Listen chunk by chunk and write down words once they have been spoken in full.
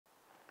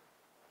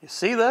You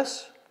see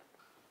this?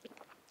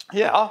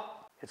 Yeah,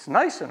 it's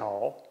nice and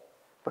all,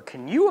 but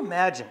can you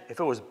imagine if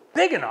it was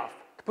big enough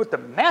to put the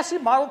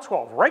massive Model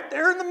 12 right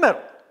there in the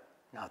middle?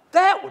 Now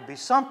that would be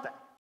something.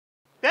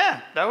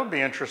 Yeah, that would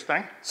be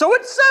interesting. So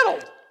it's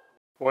settled.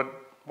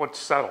 What's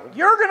settled?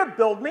 You're gonna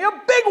build me a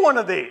big one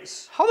of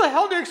these. How the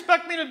hell do you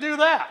expect me to do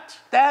that?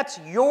 That's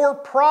your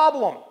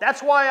problem.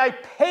 That's why I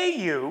pay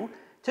you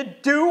to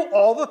do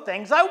all the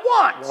things I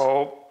want.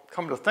 Well,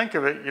 come to think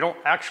of it, you don't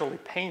actually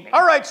pay me.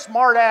 All right,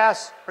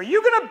 smartass, are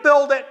you gonna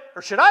build it,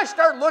 or should I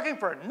start looking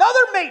for another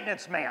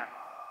maintenance man?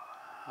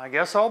 I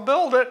guess I'll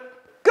build it.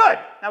 Good,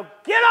 now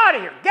get out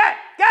of here, get!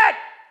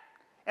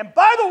 And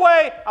by the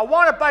way, I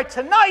want it by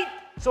tonight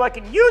so I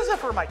can use it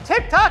for my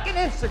TikTok and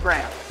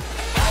Instagram.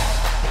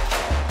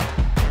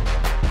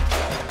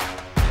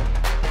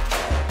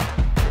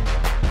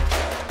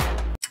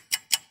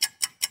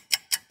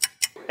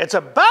 It's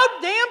about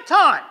damn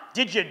time.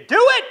 Did you do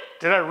it?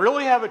 Did I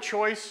really have a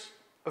choice?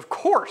 Of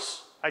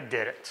course I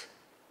did it.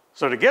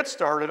 So to get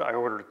started, I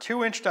ordered a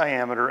 2-inch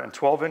diameter and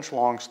 12-inch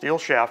long steel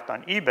shaft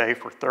on eBay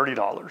for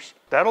 $30.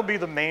 That'll be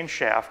the main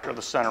shaft or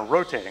the center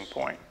rotating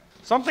point.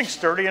 Something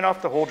sturdy enough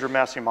to hold your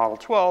messy Model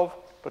 12,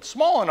 but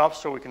small enough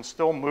so we can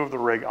still move the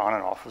rig on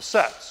and off of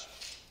sets.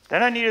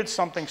 Then I needed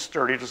something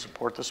sturdy to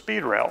support the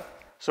speed rail.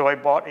 So I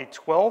bought a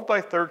 12 by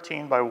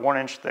 13 by 1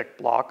 inch thick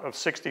block of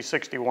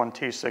 6061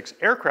 T6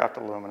 aircraft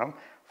aluminum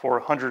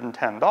for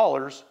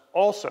 $110,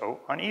 also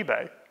on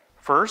eBay.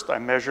 First, I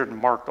measured and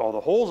marked all the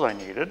holes I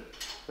needed.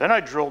 Then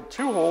I drilled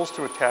 2 holes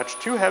to attach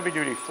 2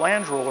 heavy-duty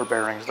flange roller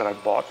bearings that I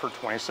bought for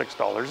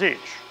 $26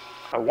 each.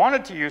 I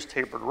wanted to use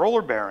tapered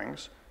roller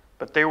bearings,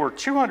 but they were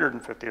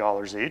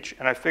 $250 each,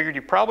 and I figured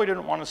you probably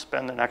didn't want to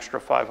spend an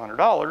extra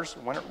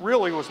 $500 when it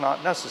really was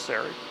not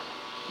necessary.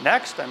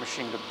 Next, I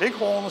machined a big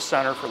hole in the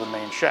center for the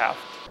main shaft.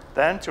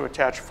 Then, to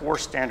attach 4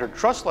 standard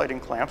truss lighting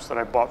clamps that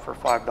I bought for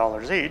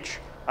 $5 each,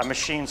 I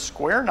machined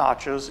square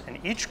notches in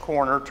each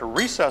corner to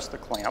recess the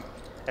clamp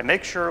and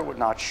make sure it would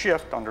not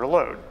shift under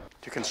load.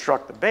 To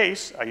construct the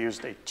base, I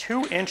used a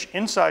 2-inch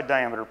inside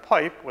diameter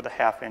pipe with a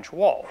 1/2-inch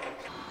wall.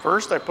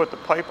 First, I put the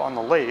pipe on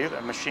the lathe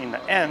and machined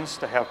the ends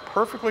to have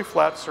perfectly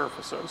flat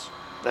surfaces.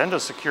 Then, to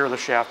secure the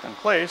shaft in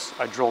place,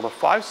 I drilled a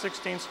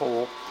 5/16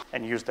 hole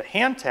and used a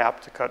hand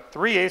tap to cut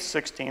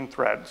 3/8-16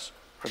 threads.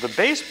 For the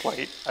base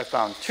plate, I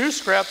found 2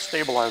 scrap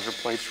stabilizer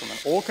plates from an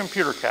old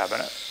computer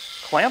cabinet,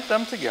 clamped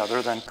them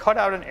together, then cut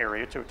out an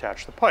area to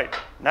attach the pipe.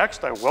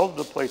 Next, I welded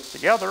the plates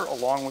together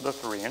along with a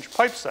 3-inch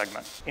pipe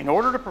segment. In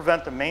order to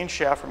prevent the main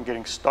shaft from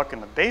getting stuck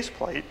in the base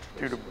plate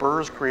due to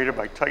burrs created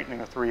by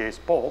tightening a 3/8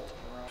 bolt,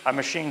 I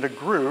machined a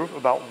groove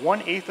about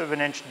 1/8 of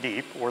an inch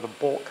deep where the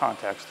bolt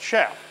contacts the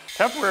shaft.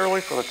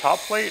 Temporarily for the top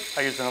plate,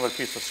 I used another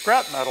piece of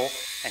scrap metal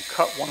and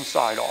cut one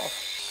side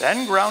off.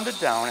 Then ground it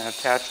down and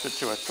attached it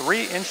to a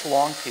 3-inch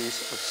long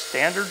piece of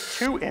standard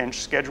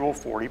 2-inch Schedule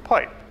 40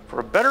 pipe. For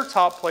a better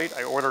top plate,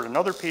 I ordered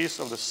another piece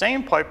of the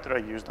same pipe that I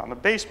used on the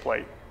base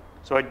plate.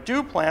 So I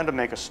do plan to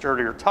make a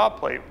sturdier top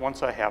plate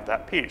once I have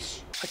that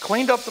piece. I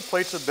cleaned up the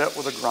plates a bit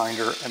with a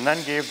grinder and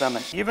then gave them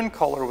an even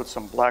color with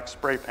some black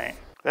spray paint.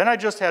 Then I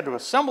just had to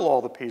assemble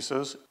all the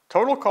pieces.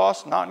 Total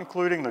cost, not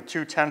including the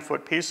 2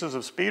 10-foot pieces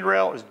of speed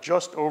rail, is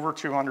just over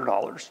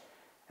 $200.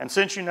 And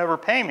since you never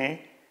pay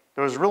me,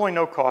 there was really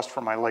no cost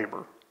for my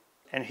labor.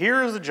 And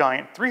here is the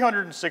giant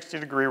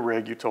 360-degree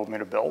rig you told me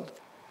to build.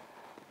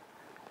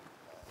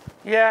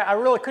 Yeah, I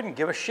really couldn't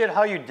give a shit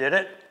how you did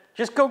it.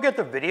 Just go get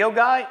the video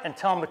guy and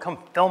tell him to come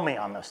film me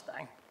on this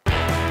thing.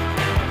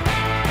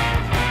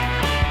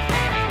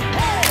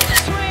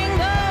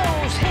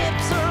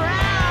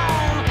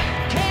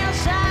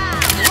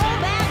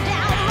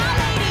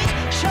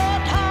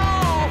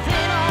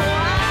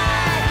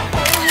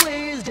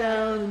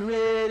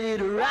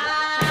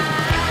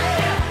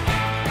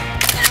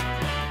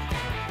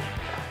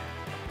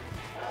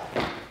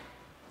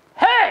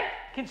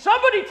 Can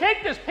somebody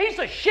take this piece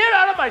of shit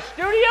out of my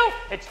studio?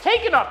 It's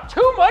taking up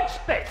too much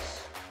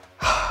space.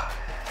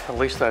 At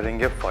least I didn't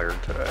get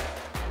fired today.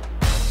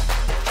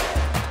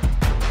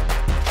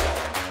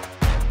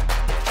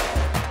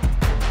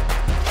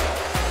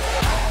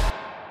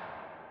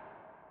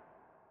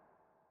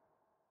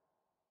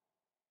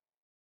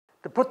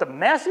 To put the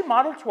massive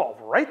Model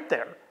 12 right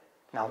there.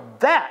 Now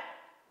that.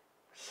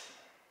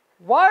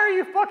 Why are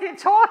you fucking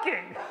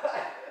talking?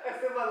 I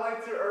said my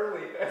line too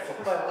early.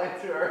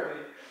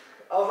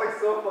 I was like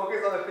so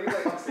focused on the thing,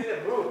 like I'm seeing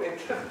it move.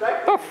 It's just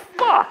back. The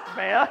fuck,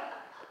 man?